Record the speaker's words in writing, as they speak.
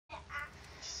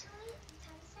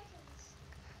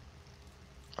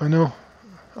I know.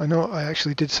 I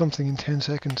actually did something in 10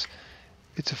 seconds.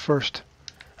 It's a first.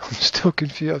 I'm still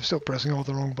confused. I'm still pressing all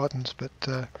the wrong buttons, but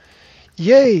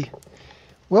yay!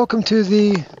 Welcome to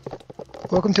the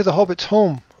Hobbit's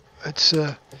home. It's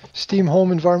a Steam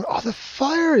home environment. Oh, the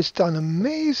fire is done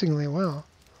amazingly well.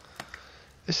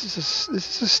 This is a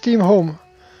Steam home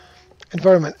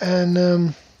environment,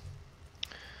 and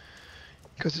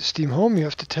because it's Steam home, you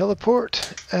have to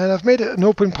teleport. And I've made it an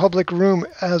open public room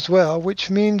as well, which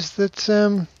means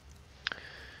that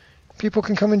people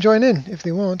can come and join in if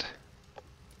they want.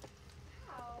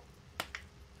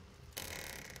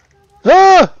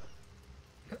 Ah!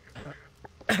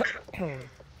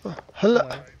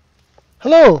 Hello.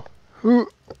 Hello.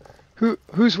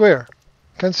 Who's where?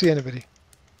 Can't see anybody.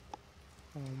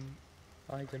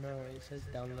 I don't know. It says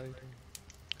downloading.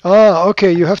 Ah,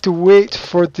 okay. You have to wait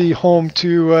for the home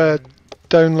to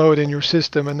download in your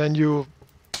system, and then you'll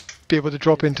be able to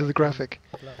drop into the graphic.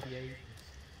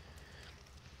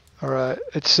 All right.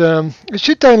 It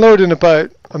should download in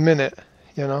about a minute.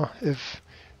 You know,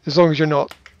 as long as you're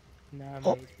not. Nah,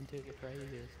 mate, it's been doing it for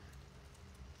ages.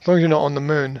 As long as you're not on the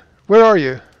moon. Where are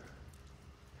you?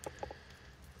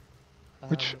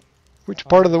 Which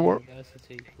part of the world?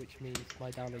 University, which means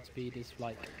my download speed is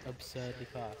like absurdly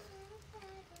fast.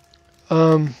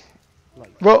 Like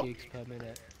well, gigs per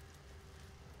minute.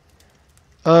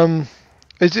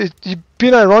 Is it you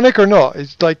being ironic or not?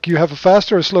 It's like you have a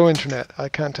fast or a slow internet. I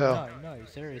can't tell. No,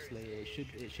 seriously, it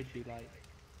should be like.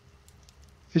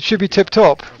 It should be tip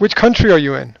top. Which country are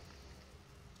you in?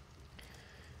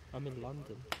 I'm in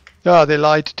London. Ah, they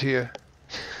lied to you.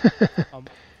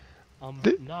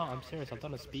 No, I'm serious. I've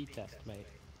done a speed test, mate.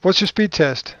 What's your speed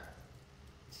test?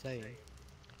 Insane.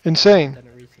 Insane. I've done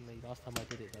it recently. Last time I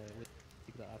did it, with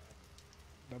people that I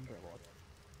remember it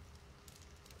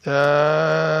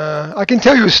was. I can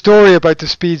tell you a story about the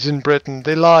speeds in Britain.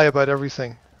 They lie about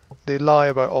everything. They lie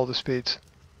about all the speeds.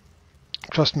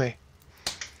 Trust me.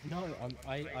 No,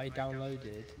 I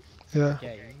downloaded Yeah. a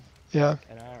game Yeah.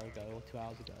 an hour ago or 2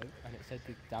 hours ago, and it said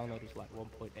the download was like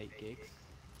 1.8 gigs.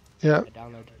 Yeah. I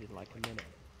downloaded it in like a minute.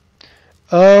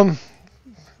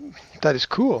 That is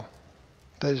cool.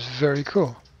 That is very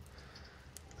cool.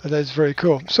 That is very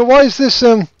cool. So why is this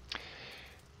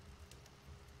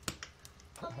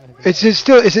is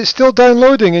it still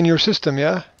downloading in your system,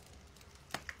 yeah?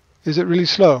 Is it really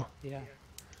slow? Yeah.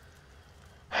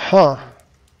 Huh.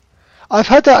 I've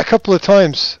had that a couple of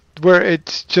times where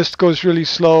it just goes really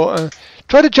slow.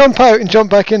 Try to jump out and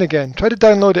jump back in again. Try to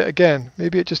download it again.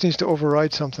 Maybe it just needs to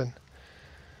override something.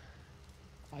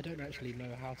 I don't actually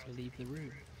know how to leave the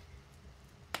room.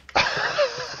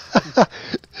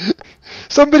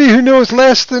 Somebody who knows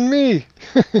less than me.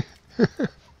 I mean,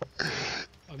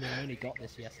 I only got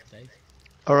this yesterday.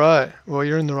 All right. Well,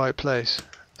 you're in the right place.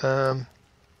 How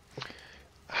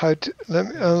to, let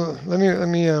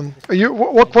me are you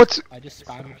what's I just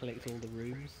spam clicked all the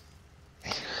rooms.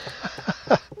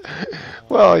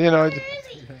 well, you know. I don't know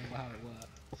how it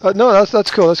works. No,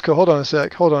 that's cool. That's cool. Hold on a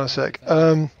sec.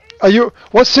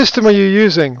 What system are you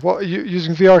using? What are you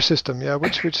using? VR system? Yeah.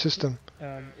 Which system?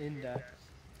 Index.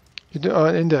 You do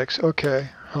an Index. Okay.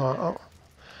 I'm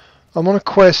on a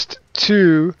Quest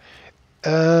 2.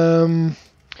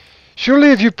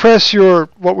 Surely, if you press your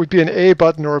what would be an A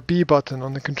button or a B button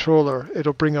on the controller,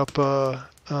 it'll bring up a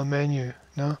menu.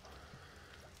 No.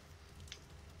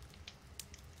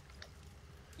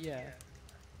 Yeah.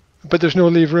 But there's no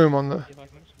leave room on the.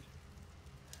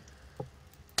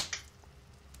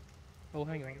 Oh,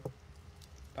 hang on.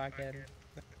 Back in.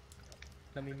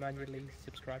 Let me manually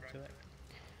subscribe to it.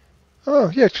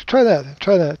 Oh yeah, try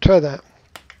that.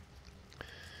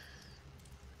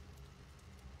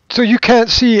 So you can't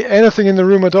see anything in the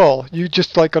room at all. You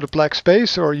just like got a black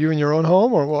space, or are you in your own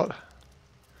home, or what?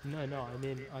 No, I'm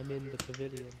in the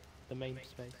pavilion, the main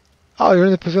space. Oh, you're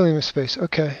in the pavilion space.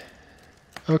 Okay.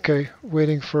 Okay,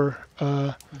 waiting for.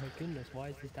 Oh my goodness, why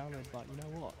is this download like? You know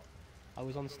what? I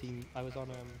was on Steam. I was on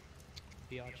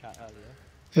VR chat earlier.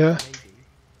 Yeah. Maybe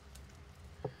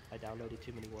I downloaded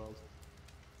too many worlds.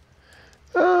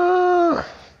 I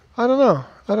don't know.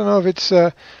 I don't know if it's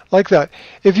like that.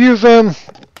 If you've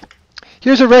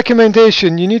here's a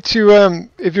recommendation. You need to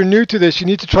if you're new to this, you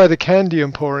need to try the Candy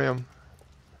Emporium.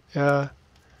 Yeah.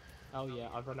 Oh yeah,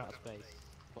 I've run out of space.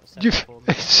 What,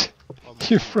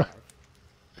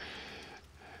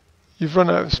 you've run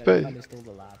out of space. I installed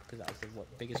the lab because that was the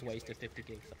biggest waste of 50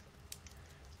 gigs.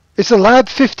 It's a lab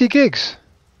 50 gigs.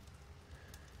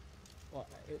 Well,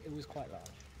 it was quite large.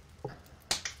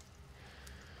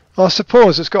 Well, I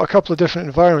suppose it's got a couple of different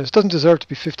environments. It doesn't deserve to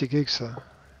be 50 gigs though.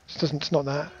 It's not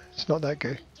that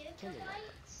good.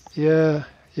 Yeah,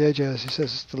 Yeah, Jazz, he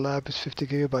says the lab is 50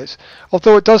 gigabytes.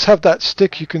 Although it does have that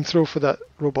stick you can throw for that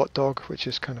robot dog, which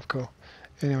is kind of cool.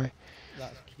 Anyway.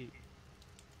 That's cute.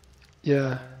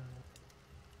 Yeah.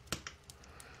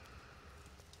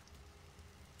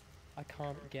 I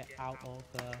can't get out of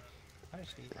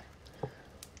actually.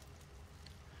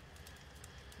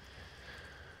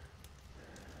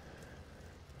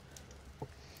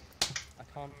 I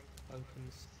can't open.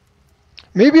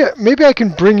 Maybe I can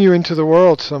bring you into the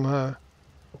world somehow.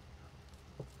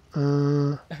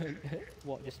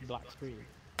 What? Just a black screen?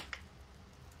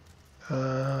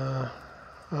 I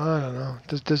don't know.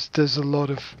 There's a lot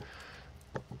of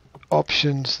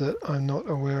options that I'm not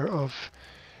aware of.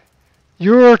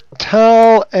 You're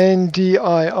Tal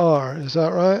NDIR, is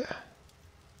that right?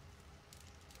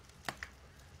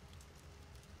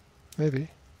 Maybe.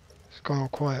 It's gone all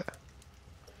quiet.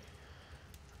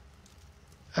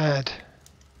 Add.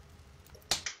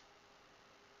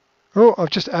 Oh, I've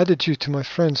just added you to my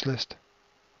friends list.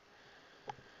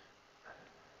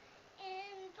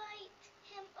 Invite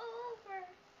him over.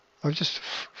 I've just...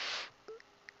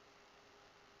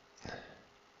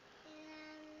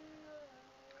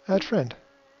 Add friend.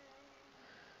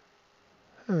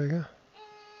 There we go.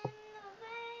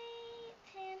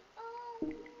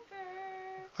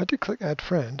 I did click add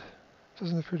friend.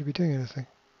 Doesn't appear to be doing anything.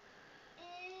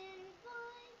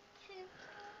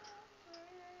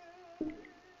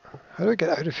 How do I get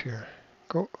out of here?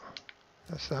 Go.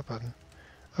 That's that button.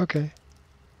 Okay. It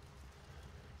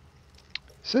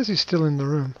says he's still in the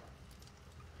room.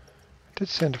 I did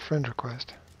send a friend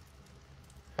request.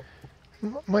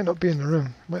 Might not be in the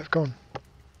room. Might have gone.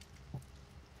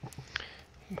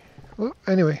 Well,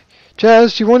 anyway,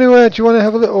 Jazz, do you want to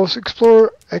have a little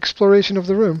exploration of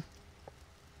the room?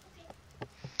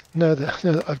 Now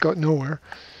that I've got nowhere.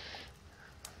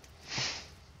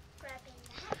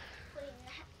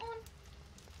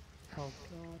 Oh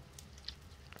god.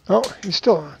 Oh,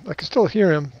 I can still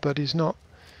hear him, but he's not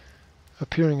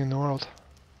appearing in the world.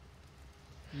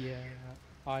 Yeah,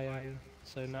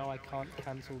 so now I can't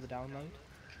cancel the download.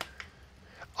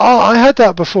 Oh, I had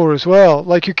that before as well.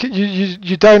 Like you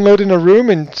download in a room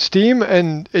in Steam,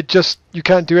 and you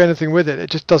can't do anything with it. It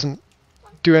just doesn't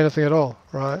do anything at all,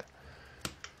 right?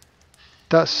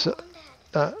 That's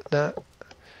that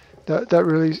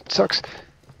really sucks.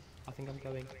 I think I'm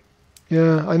going.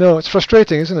 Yeah, I know. It's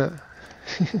frustrating, isn't it?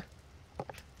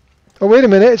 Oh, wait a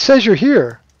minute. It says you're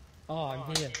here. Oh,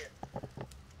 I'm here. It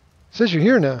says you're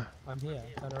here now. I'm here.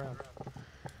 Turn around.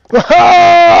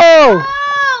 Whoa!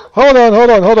 Hold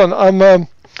on. I'm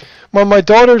my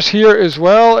daughter's here as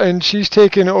well, and she's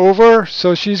taking over,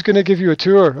 so she's gonna give you a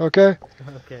tour. Okay?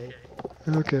 Okay.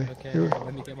 Okay. Okay.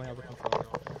 Let me get my other controller.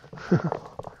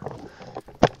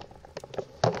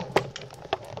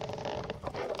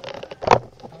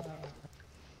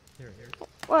 Here it is.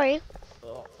 Where are you?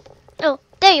 Oh,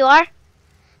 there you are.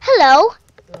 Hello.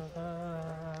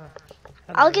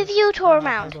 I'll give you a tour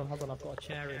around. Hold on, I've got a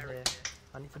chair in here.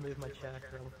 I need to move my chair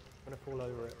because I'm going to fall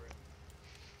over it.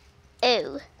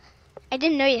 Oh, I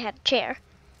didn't know you had a chair.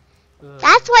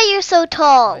 That's why you're so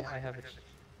tall. I have a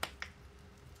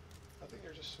I think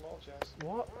you're just small, Jazz.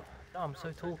 What? No, I'm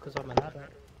so tall because I'm an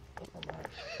adult.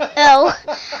 Oh,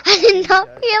 I did not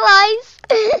realize.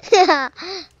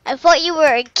 I thought you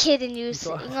were a kid and you were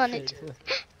sitting on it.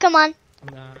 Come on.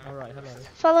 Nah, alright, hello.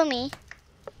 Follow me.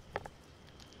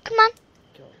 Come on.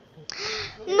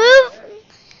 Move.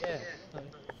 Yeah.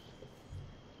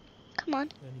 Come on.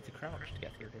 I need to crouch to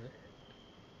get through here.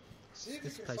 See if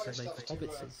This you place can I find made stuff for to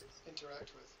hobbits.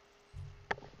 interact with.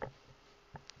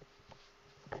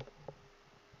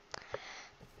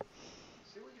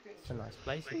 See what you can It's a nice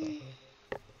place you got here.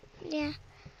 Yeah.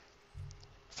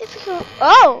 See if we can.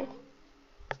 Oh.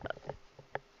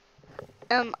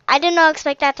 I did not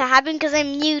expect that to happen because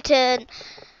I'm new to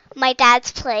my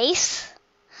dad's place.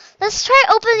 Let's try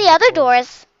open the other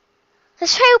doors.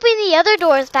 Let's try opening the other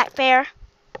doors back there.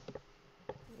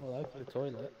 Well, open the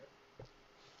toilet.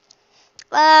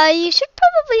 You should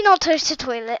probably not touch the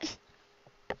toilet.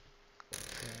 Yeah,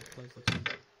 close the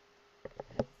toilet.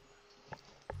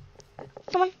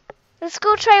 Come on. Let's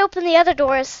go try open the other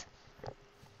doors.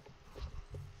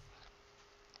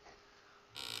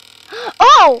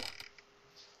 Oh!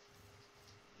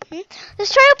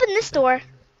 Let's try open this door.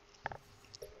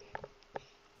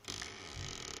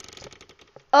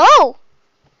 Oh!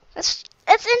 Let's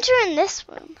enter in this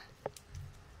room.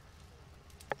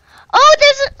 Oh,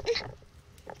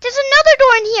 there's another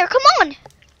door in here. Come on.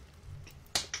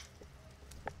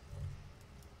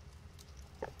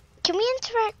 Can we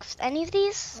interact with any of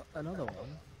these? Another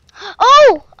one?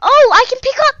 Oh, I can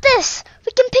pick up this.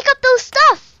 We can pick up those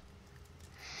stuff.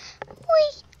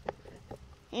 Wait.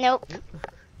 Nope.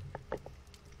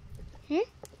 Hmm?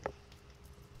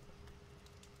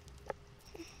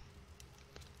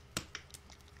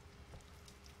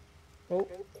 Oh,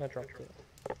 I dropped it.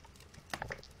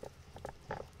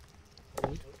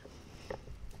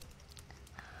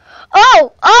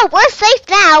 Oh, we're safe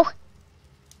now.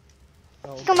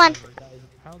 Oh, Come on.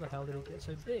 How the hell did it get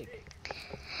so big?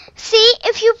 See,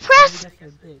 if you How did press it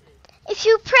get so big?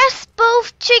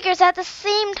 both triggers at the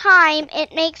same time,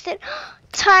 it makes it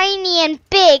tiny and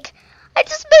big. I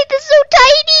just made this so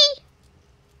tiny.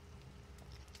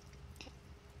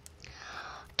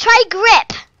 Try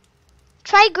grip.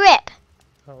 Try grip.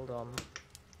 Hold on.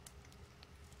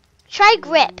 Try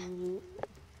grip.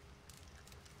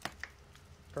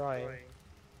 Trying.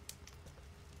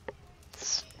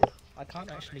 I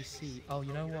can't actually see. Oh,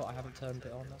 you know what? I haven't turned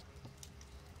it on.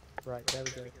 Right, there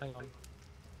we go. Hang on.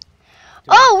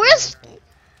 Oh,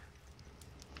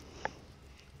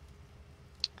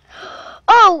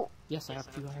 Oh! Yes, I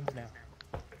have 2 hands now.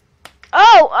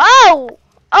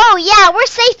 Oh, yeah, we're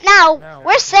safe now.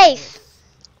 We're safe.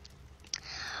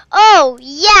 Oh,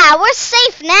 yeah, we're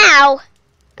safe now.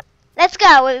 Let's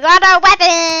go. We got our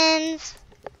weapons.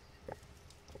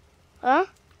 Huh?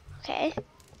 Okay.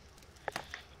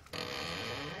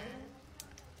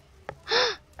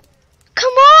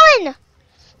 Come on!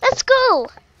 Let's go.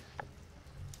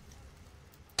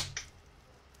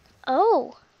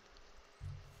 Oh.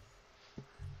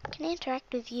 Can I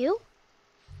interact with you?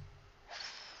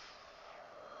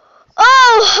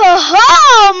 Oh, ho,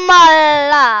 ho,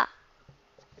 mala.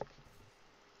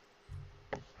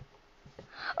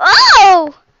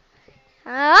 Oh!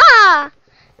 Ah!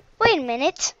 Wait a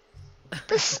minute.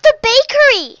 This is the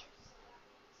bakery.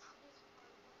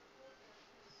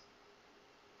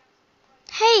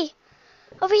 Hey,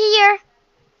 over here.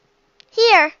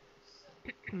 Here.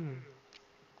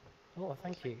 Oh,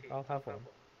 thank you. I'll have one.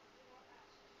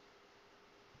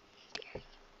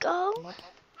 Go.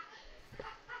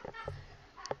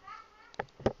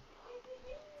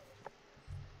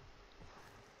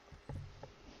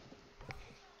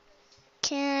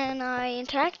 Can I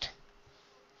interact?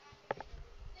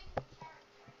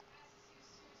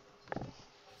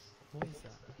 What is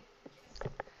that?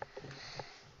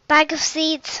 Bag of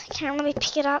seeds. Can't really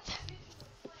pick it up.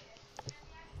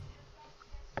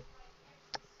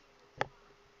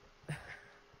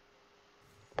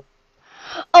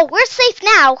 Oh, we're safe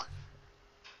now.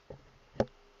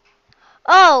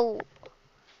 Oh.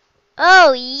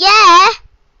 Oh, yeah.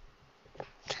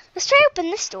 Let's try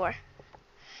open this door.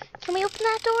 Can we open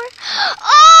that door?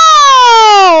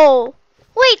 Oh!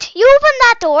 Wait, you open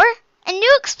that door, and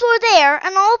you explore there,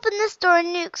 and I'll open this door,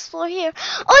 and you explore here.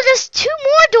 Oh, there's 2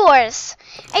 more doors.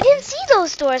 I didn't see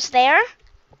those doors there.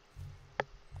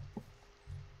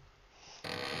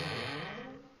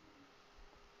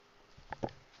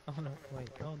 Oh no, wait.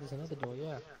 Oh, there's another door,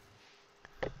 yeah.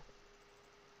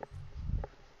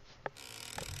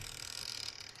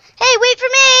 Hey, wait for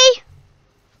me!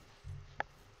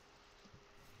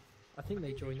 I think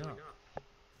they join up.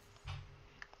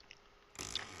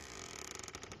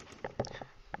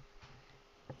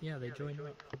 Yeah, they join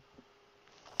up.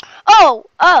 Oh.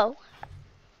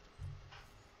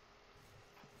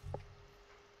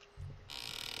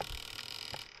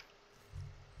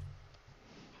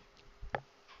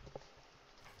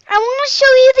 I want to show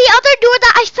you the other door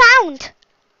that I found.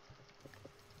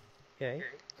 Okay.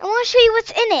 I want to show you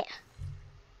what's in it.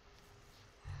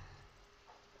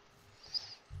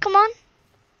 Come on.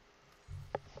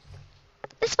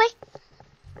 This way.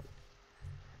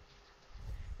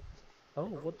 Oh,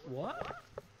 what?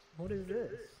 What is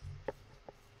this?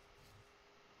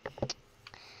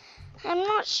 I'm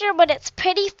not sure, but it's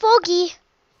pretty foggy.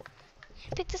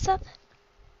 Pick this up.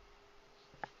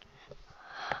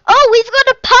 Oh, we've got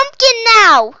a pumpkin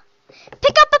now.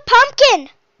 Pick up a pumpkin.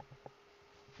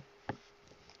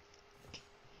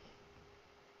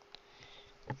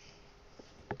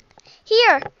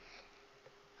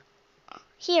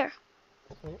 Here.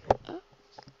 Oh,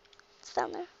 It's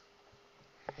down there.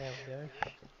 there we go.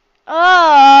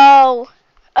 Oh!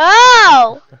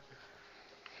 Oh!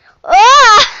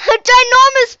 A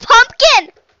ginormous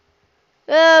pumpkin!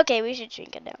 Okay, we should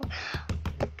shrink it down.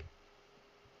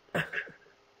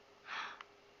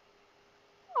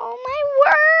 Oh my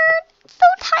word! It's so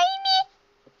tiny!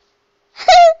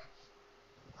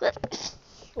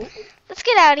 Let's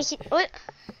get out of here. What?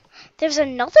 There's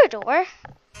another door.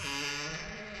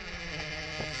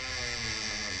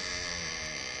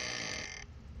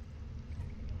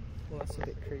 Well, that's a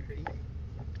bit creepy.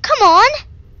 Come on!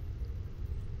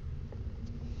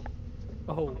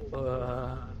 Oh,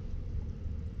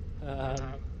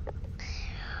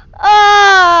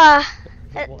 Oh!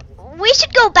 We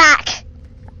should go back.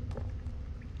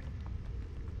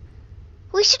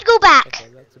 We should go back.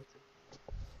 Okay,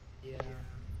 yeah.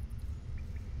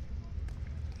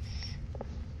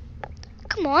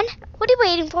 Come on. What are you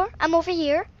waiting for? I'm over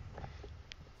here.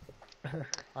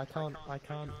 I can't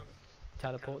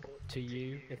teleport to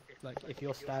you. If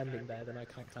you're standing there, then I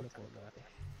can't teleport there.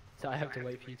 So I have to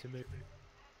wait for you to move.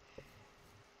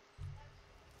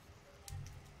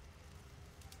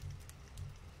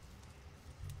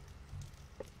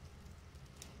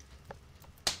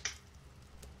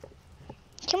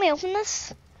 Can we open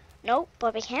this? Nope,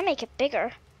 but we can make it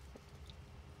bigger.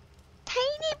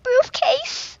 Tiny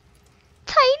briefcase.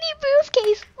 Tiny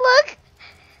briefcase. Look.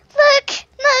 Look.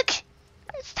 Look.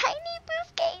 It's tiny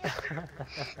briefcase.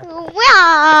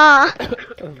 Wow.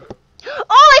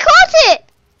 Oh, I caught it.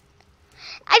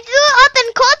 I blew it up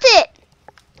and caught it.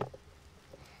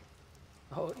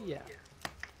 Oh yeah.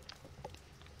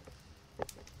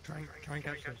 Try and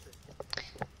catch this.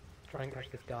 Try and catch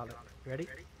this garlic. Ready?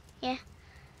 Yeah.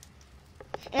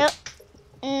 Nope.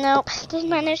 Nope. Didn't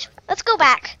manage. Let's go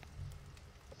back.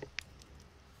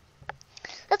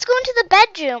 Let's go into the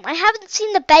bedroom. I haven't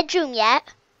seen the bedroom yet.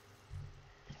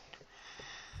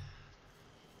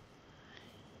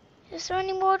 Is there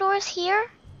any more doors here?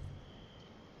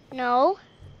 No.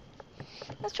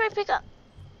 Let's try to pick up.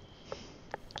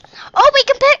 Oh, we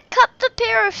can pick up the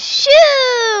pair of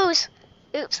shoes!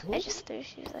 Oops, I just threw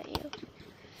shoes at you.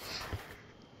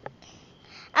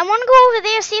 I want to go over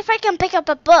there, see if I can pick up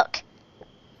a book.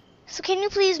 So can you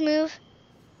please move?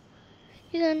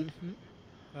 You can.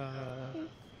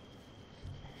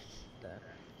 There.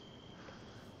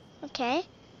 Okay.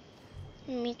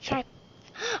 Let me try.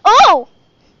 Oh!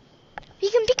 We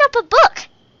can pick up a book.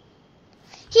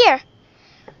 Here.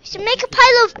 We should make a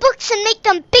pile of books and make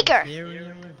them bigger.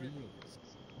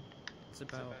 It's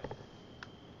about.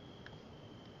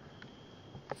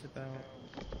 I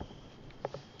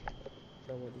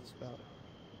don't know what it's about.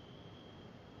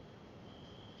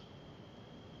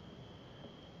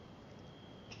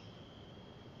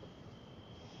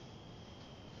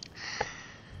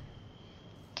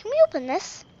 Can we open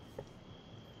this?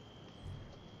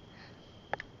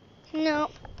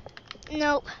 Nope.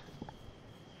 Nope.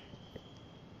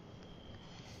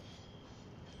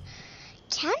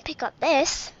 Can pick up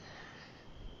this.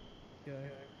 Go.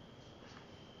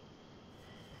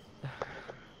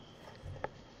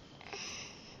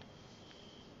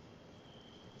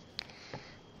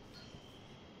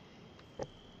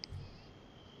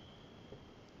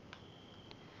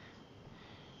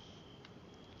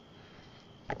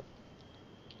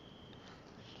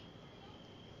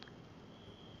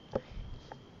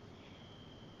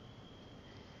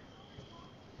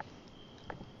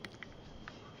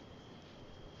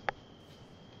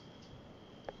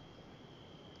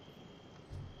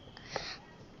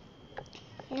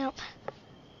 Nope.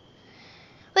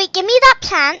 Wait, give me that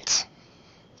plant.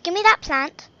 Give me that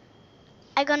plant.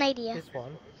 I got an idea. This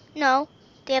one. No,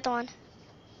 the other one.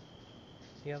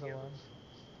 The other one.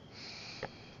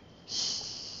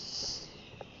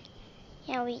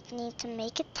 Yeah, we need to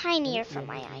make it tinier for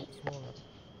my eye.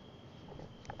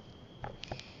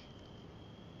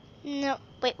 No,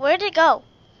 wait, where did it go?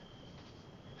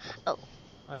 Oh.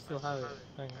 I still have it.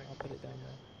 Hang on, I'll put it down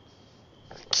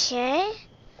there. Okay.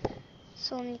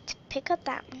 So we'll need to pick up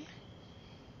that one.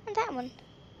 And that one.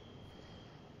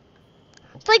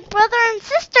 It's like brother and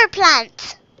sister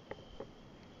plants.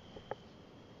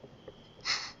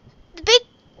 The big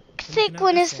thick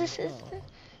one is the sister.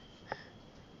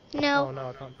 No. Oh no,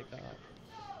 I can't pick that up.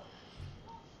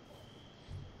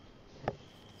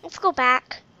 Let's go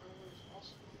back.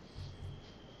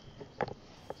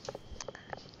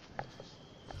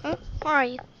 Huh? Where are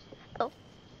you? Oh.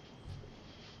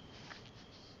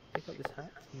 Pick up this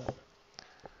hat? No.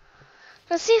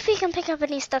 Let's see if we can pick up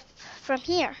any stuff from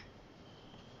here.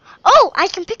 Oh, I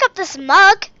can pick up this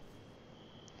mug.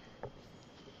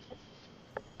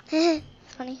 It's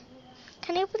funny.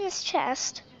 Can I open this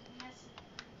chest?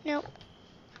 Nope.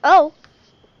 Oh.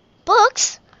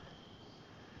 Books?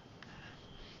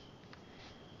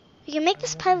 We can make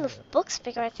this pile of books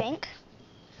bigger, I think.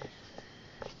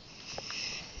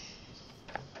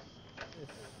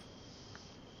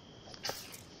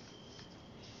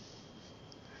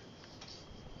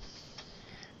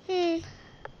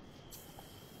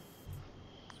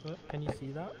 Can you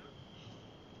see that?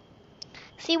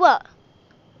 See what?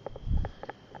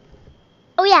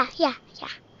 Oh yeah.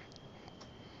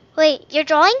 Wait, you're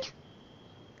drawing?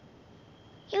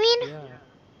 You mean?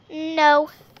 Yeah. No.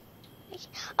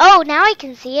 Oh, now I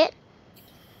can see it.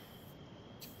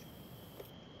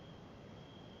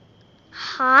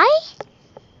 Hi?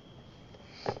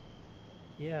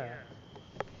 Yeah.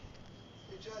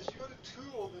 Hey Jazz, you got a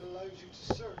tool that allows you to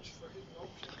search for hidden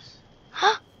objects.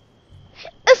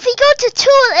 If we go to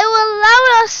tool, it will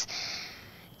allow us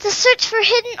to search for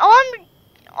hidden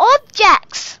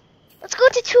objects. Let's go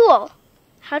to tool.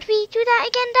 How do we do that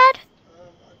again, Dad?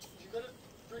 You got to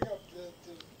bring up the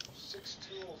 6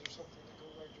 tools or something that go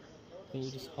around your hand. No, Can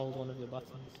you that's just hold one of your buttons?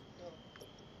 you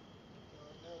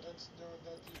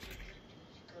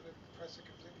got to press a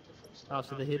completely different stuff. Oh,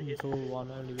 so the hidden tool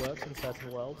one only works in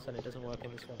certain worlds, and it doesn't work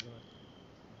in this one, right?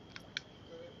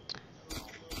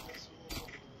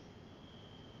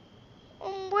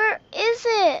 Where is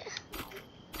it?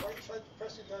 Try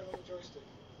pressing down on the joystick.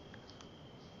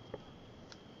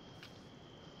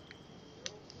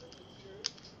 No, that didn't do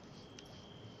it.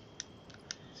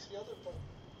 It's the other button.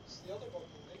 It's the other button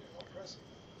that you're not pressing.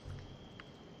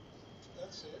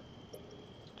 That's it.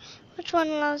 Which one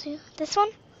allows you? This one?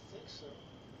 I think so.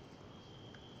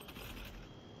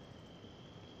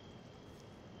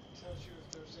 It tells you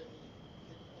if there's any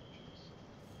hidden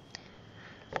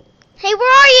objects. Hey,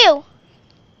 where are you?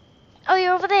 Oh,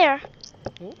 you're over there.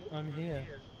 Oh, I'm here.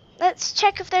 Let's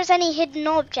check if there's any hidden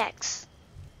objects.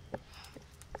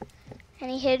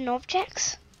 Any hidden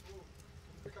objects? Ooh,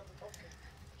 pick up the pumpkin.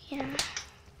 Yeah.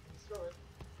 Throw it.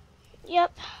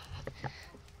 Yep.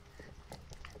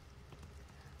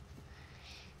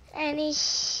 Any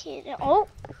hidden... Oh,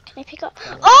 can I pick up?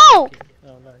 Oh!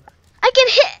 Oh no. I can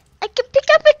pick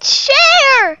up a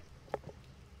chair!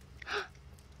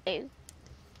 Ew.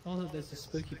 Oh, look, there's a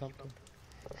spooky pumpkin.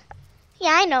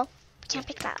 Yeah, I know. Can't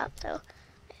pick that up though.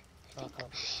 Oh, I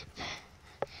can't.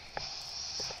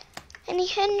 Any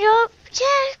hidden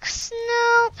objects?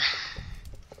 Nope.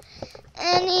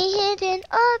 Any hidden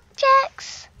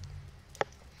objects?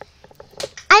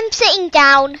 I'm sitting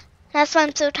down. That's why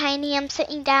I'm so tiny. I'm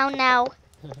sitting down now.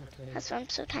 Okay. That's why I'm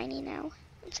so tiny now.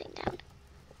 I'm sitting down.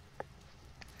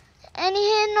 Any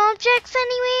hidden objects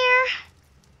anywhere?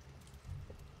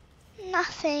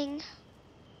 Nothing.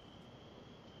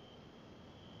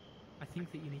 I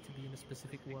think that you need to be in a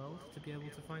specific world to be able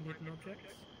to find hidden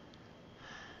objects.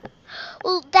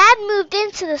 Well, Dad moved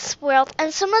into this world,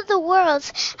 and some of the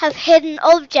worlds have hidden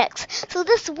objects. So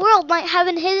this world might have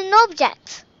a hidden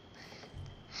object.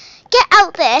 Get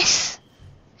out this.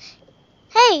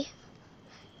 Hey.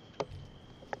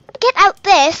 Get out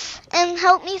this and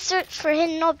help me search for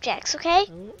hidden objects, okay?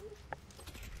 Oh.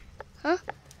 Huh?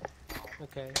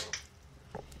 Okay.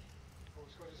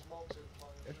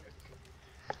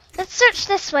 Let's search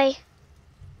this way.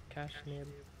 Cash near.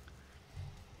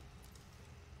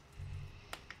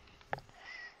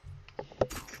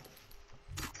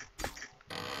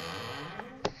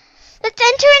 Let's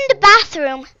enter in the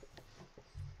bathroom.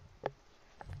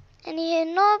 Any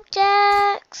hidden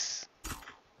objects?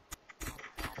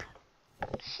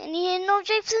 Any hidden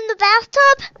objects in the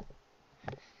bathtub?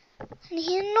 Any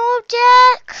hidden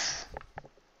objects?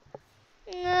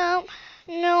 No,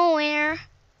 nowhere.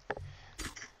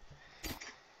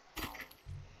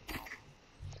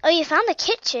 Oh, you found the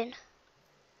kitchen.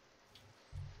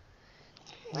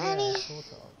 Any? Yeah, sort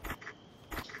of.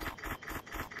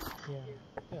 Yeah.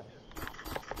 Yeah.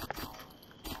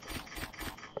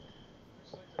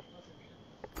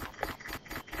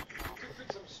 You could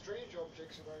put some strange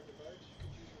objects around about. You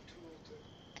could use your tool to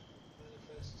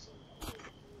manifest some other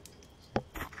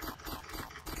things.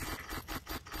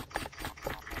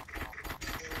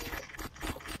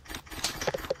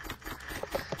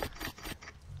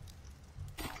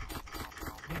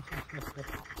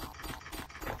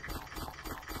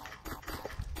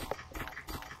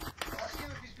 Ask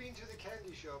him if he's been to the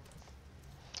candy shop.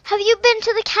 Have you been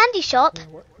to the candy shop?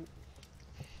 What?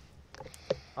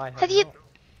 I Have you- not.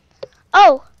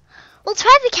 Oh, we'll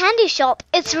try the candy shop.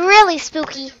 It's really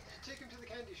spooky. Take him to the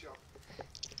candy shop.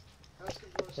 Ask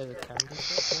him for a There's a cigar. candy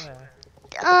shop?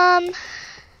 Where?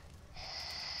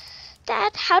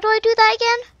 Dad, how do I do that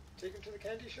again? Take him to the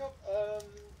candy shop.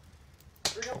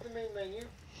 Bring up the main menu.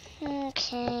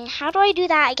 Okay, how do I do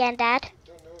that again, Dad?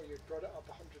 Don't know, you've brought it up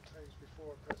 100 times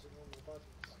before pressing one of the buttons.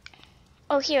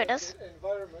 Oh, here it is. Okay,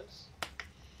 environments.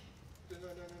 No.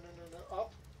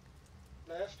 Up.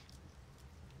 Left.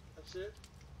 That's it.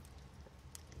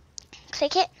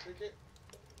 Click it. Click it.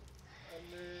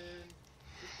 And then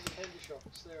look for the candy shop.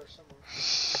 It's there somewhere.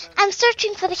 I'm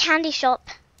searching for the candy shop.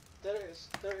 There it is.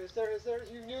 There it is. There it is. There it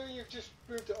is. You knew you've just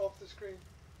moved it off the screen.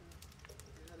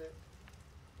 You had it.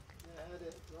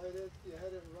 You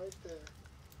had it right there.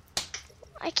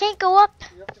 I can't go up.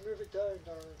 You have to move it down,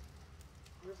 darling.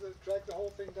 Drag the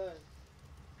whole thing down.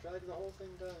 Drag the whole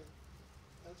thing down.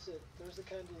 That's it. There's the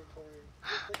candy emporium.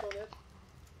 Click on it.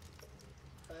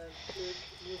 And click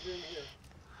move in here.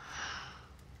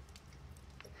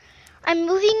 I'm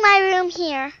moving my room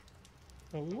here.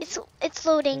 Oh, It's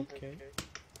loading. okay.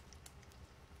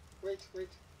 Wait.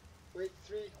 3,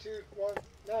 2, 1,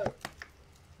 now.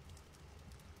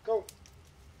 Go.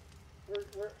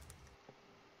 Where?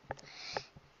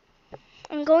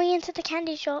 I'm going into the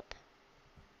candy shop.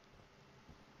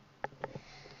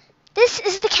 This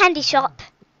is the candy shop.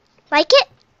 Like it?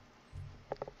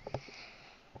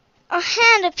 A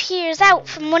hand appears out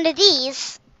from one of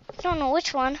these. I don't know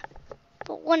which one,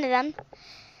 but one of them.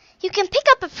 You can pick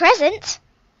up a present.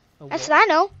 That's what I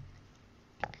know.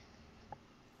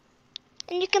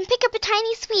 And you can pick up a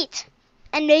tiny sweet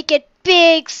and make it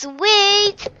big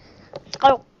sweet.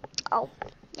 Oh,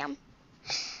 yum.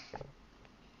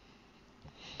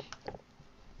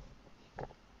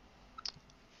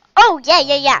 Oh,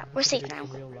 yeah. We're safe now.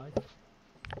 In real life.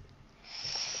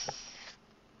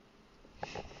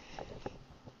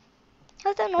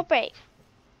 How's that not brave?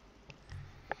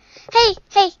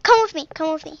 Hey, come with me.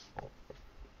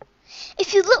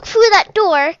 If you look through that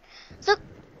door, look.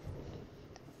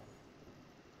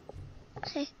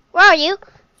 Hey, where are you?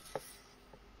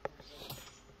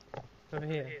 Over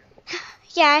here.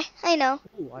 Yeah, I know.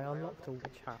 Ooh, I unlocked all the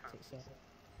chats itself.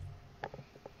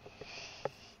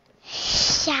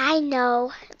 Yeah, I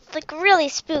know. It's like really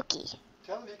spooky.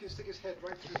 Tell him he can stick his head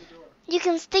right through the door. You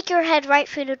can stick your head right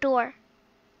through the door.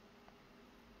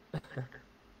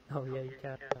 Oh yeah, you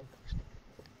can.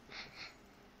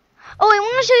 Oh, I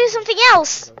want to show you something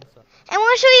else.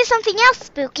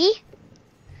 Spooky.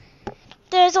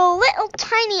 There's a little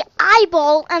tiny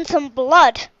eyeball and some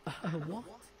blood. What?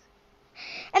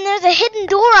 And there's a hidden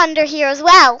door under here as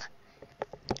well.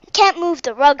 Can't move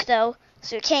the rug though,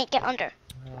 so you can't get under.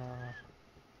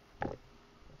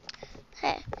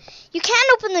 Hey, you can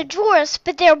open the drawers,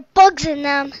 but there are bugs in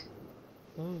them.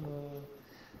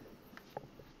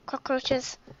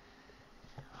 Cockroaches.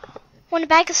 Want a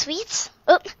bag of sweets?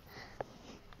 Oh.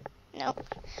 No.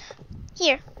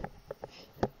 Here.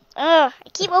 Ugh, I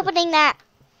keep opening that.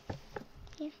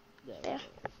 Here. There.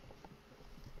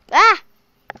 Ah!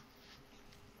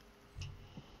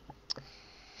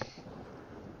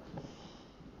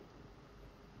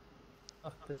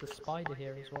 Oh, there's a spider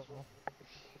here as well.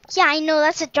 Yeah, I know,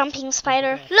 that's a jumping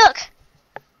spider. Look!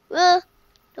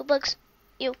 No bugs.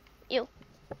 Ew.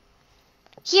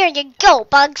 Here you go,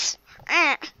 bugs.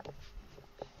 Ah.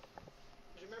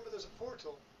 Remember there's a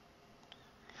portal.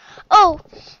 Oh,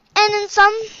 and in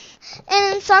some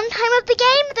time of the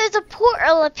game, there's a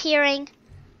portal appearing.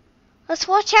 Let's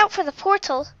watch out for the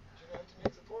portal. Do you know how to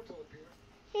make the portal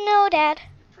appear? No, Dad.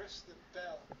 You press the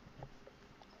bell.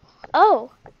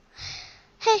 Oh.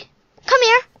 Hey, come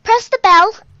here. Press the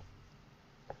bell.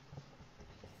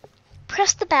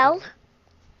 Press the bell.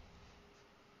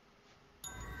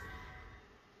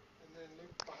 And then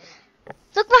look behind you.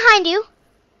 Look behind you.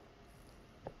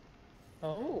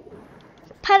 Oh.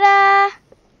 Ta-da!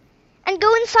 And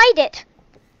go inside it.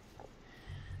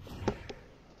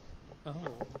 Oh.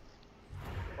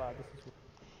 Wow,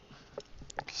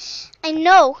 this is I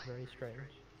know. very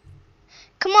strange.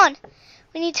 Come on.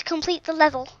 We need to complete the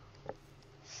level.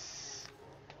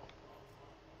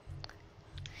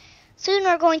 Soon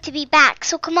we're going to be back,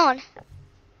 so come on.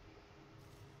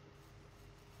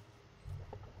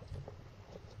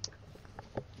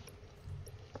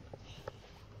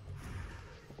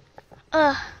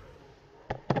 Oh,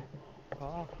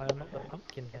 I unlocked the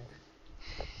pumpkin head.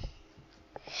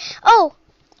 Oh,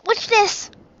 watch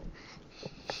this.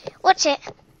 Watch it.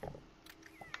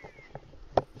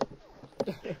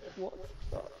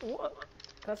 What?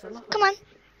 That's a lot. Come on.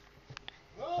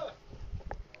 Ah!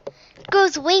 It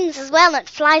grows wings as well and it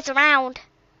flies around.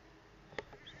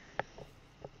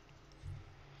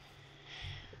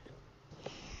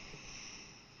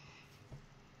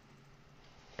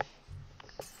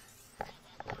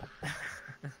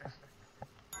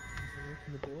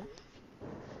 Open the door?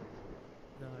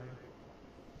 No.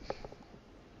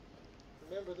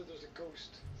 Remember that there's a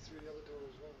ghost through the other door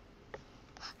as well.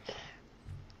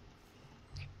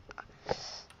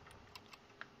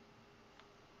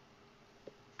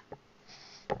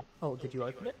 Oh, did you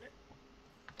open it?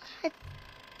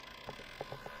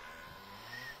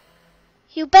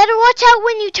 You better watch out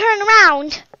when you turn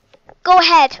around. Go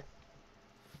ahead.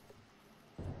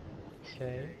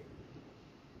 Okay.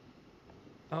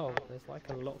 Oh, there's like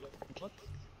a locked. What?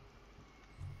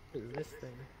 What is this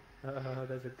thing?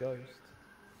 There's a ghost.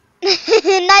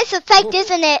 Nice effect,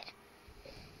 isn't it?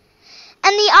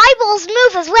 And the eyeballs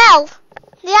move as well.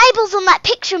 The eyeballs on that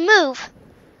picture move.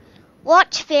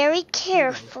 Watch very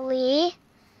carefully.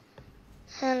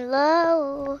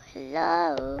 Hello.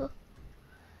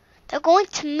 They're going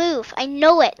to move. I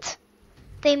know it.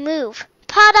 They move.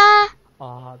 Ta-da!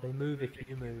 Ah, they move if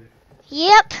you move.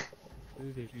 Yep,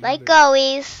 Move if you like move.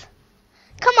 always.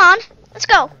 Come on, let's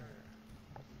go.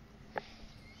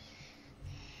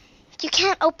 You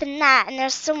can't open that, and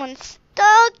there's someone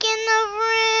stuck in the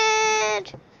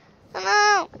bridge.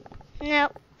 Oh, no.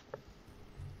 Nope.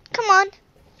 Come on.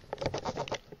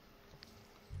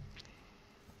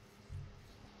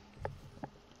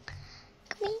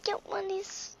 Can we get one of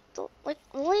these like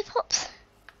lollipops?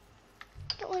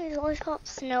 Get one of these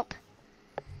lollipops? Nope.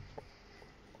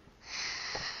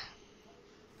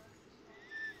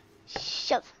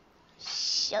 Shove.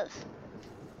 Shove.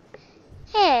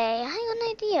 Hey, I got an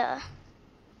idea.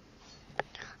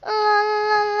 La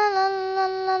la la la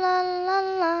la la la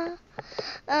la.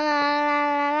 La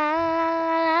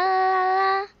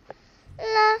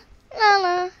la la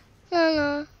la.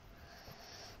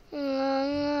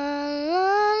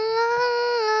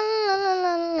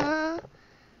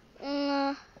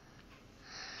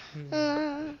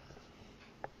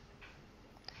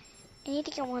 I need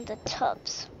to get one of the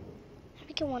tubs. Let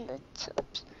me get one of the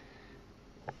tubs.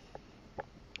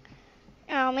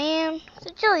 Oh man, it's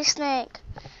a jelly snake.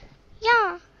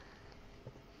 Yeah.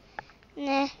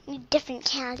 Nah, need different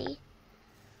candy.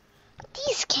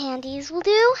 These candies will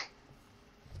do.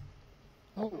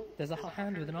 Oh, there's a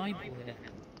hand with an eyeball here.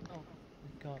 Oh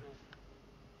my god.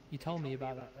 You told me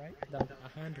about that, right? That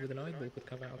a hand with an eyeball could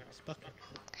come out of this bucket.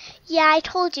 Yeah, I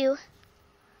told you.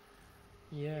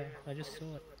 Yeah, I just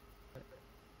saw it.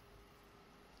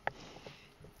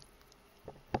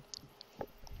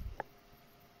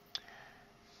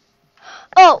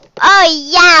 Oh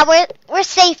yeah, we're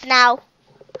safe now.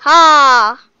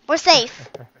 Ha, we're safe.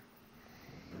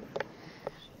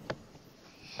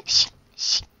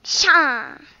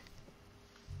 Sha.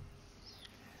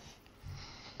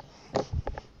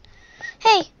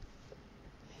 Hey.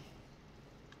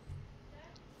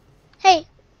 Hey.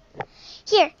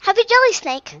 Here, have a jelly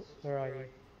snake. Oh, where are you?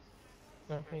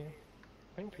 Oh, here.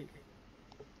 Thank you.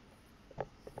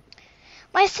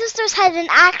 My sister's had an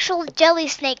actual jelly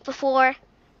snake before.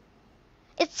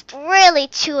 It's really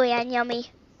chewy and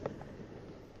yummy.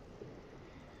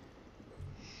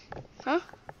 Huh?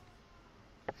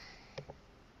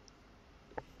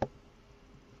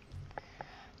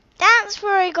 That's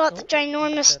where I got the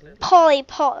ginormous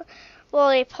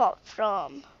lollipop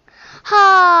from.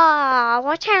 Ha!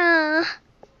 Watch out!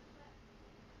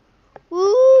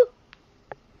 Woo!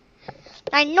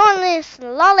 Ginormous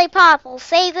lollipop will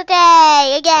save the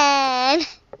day again.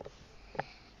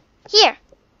 Here.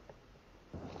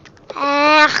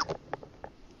 Ah.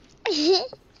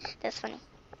 That's funny.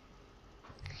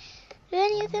 Did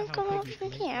any of them come out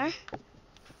from here?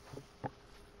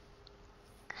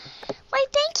 Why,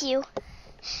 thank you.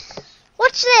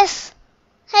 Watch this.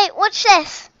 Hey, watch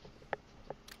this.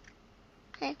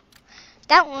 Hey,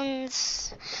 that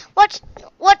one's. Watch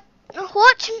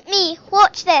me.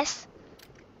 Watch this.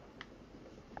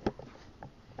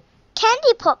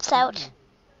 Candy pops out.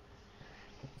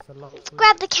 Let's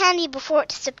grab the candy before it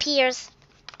disappears.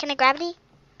 Can I grab any?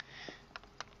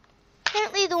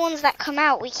 Apparently the ones that come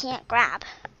out we can't grab.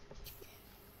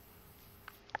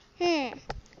 Let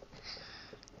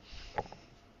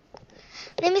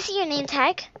me see your name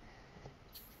tag.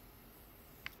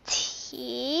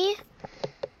 T.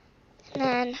 And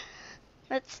then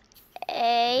that's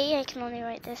A. I can only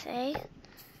write this A.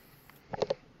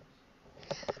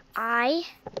 I.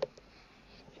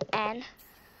 N.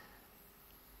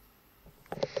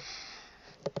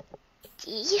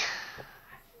 D.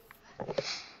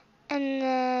 And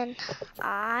then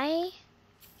I.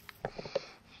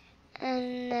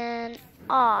 And then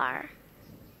R.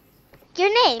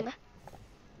 Your name.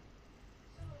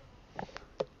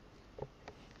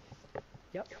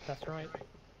 Yep, that's right.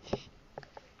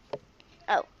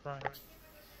 Oh. Right.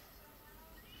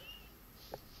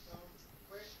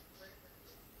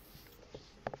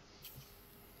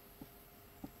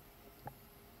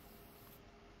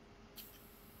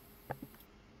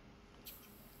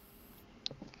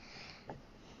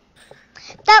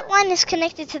 That line is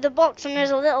connected to the box and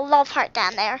there's a little love heart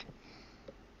down there.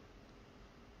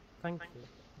 Thank you.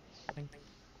 Thank you.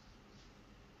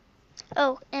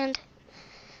 Oh, and...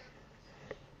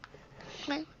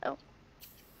 Oh.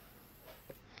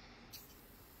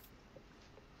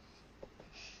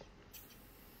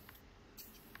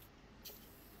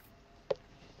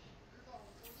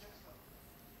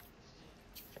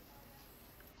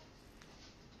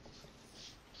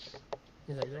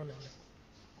 Is that your name?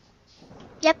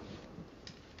 Yep.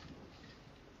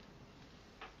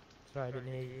 Sorry, I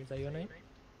didn't hear you. Is that your name?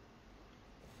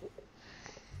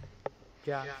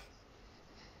 Jack.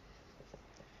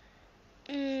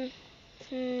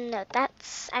 No. No,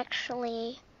 that's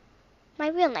actually my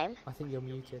real name. I think you're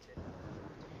muted.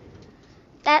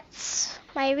 That's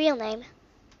my real name.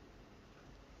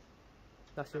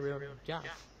 That's your real name, Jazz.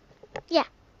 Yeah.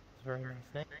 It's a very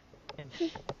nice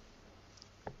name.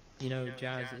 You know,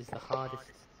 Jazz is the hardest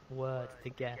word to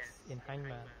guess in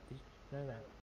Hangman. Did you know that?